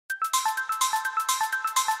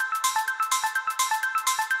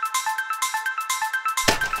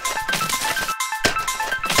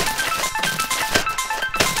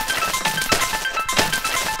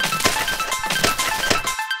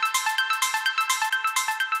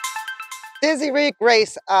Desiree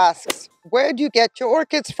Grace asks, where do you get your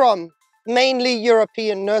orchids from? Mainly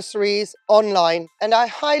European nurseries online. And I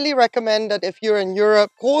highly recommend that if you're in Europe,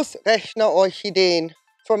 Großrechner Orchideen.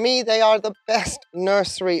 For me, they are the best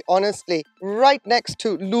nursery, honestly. Right next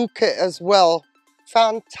to Leca as well.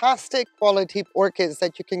 Fantastic quality orchids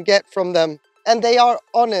that you can get from them. And they are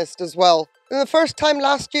honest as well. And the first time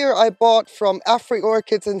last year I bought from Afri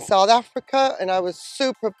Orchids in South Africa and I was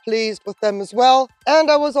super pleased with them as well.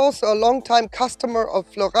 And I was also a long-time customer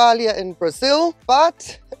of Floralia in Brazil,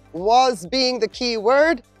 but was being the key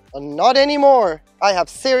word, not anymore. I have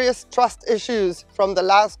serious trust issues from the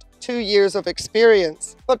last 2 years of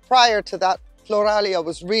experience. But prior to that, Floralia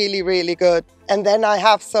was really, really good. And then I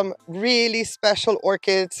have some really special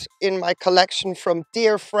orchids in my collection from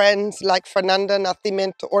dear friends like Fernanda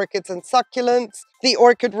Nascimento Orchids and Succulents, The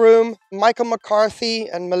Orchid Room, Michael McCarthy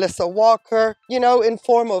and Melissa Walker, you know, in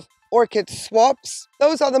form of orchid swaps.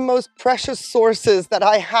 Those are the most precious sources that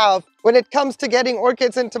I have when it comes to getting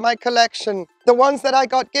orchids into my collection. The ones that I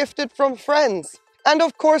got gifted from friends. And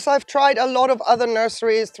of course, I've tried a lot of other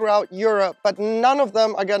nurseries throughout Europe, but none of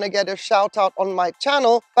them are going to get a shout out on my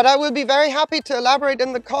channel. But I will be very happy to elaborate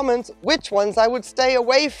in the comments which ones I would stay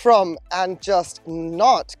away from and just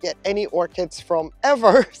not get any orchids from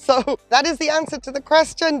ever. So that is the answer to the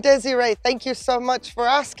question, Desiree. Thank you so much for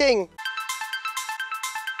asking.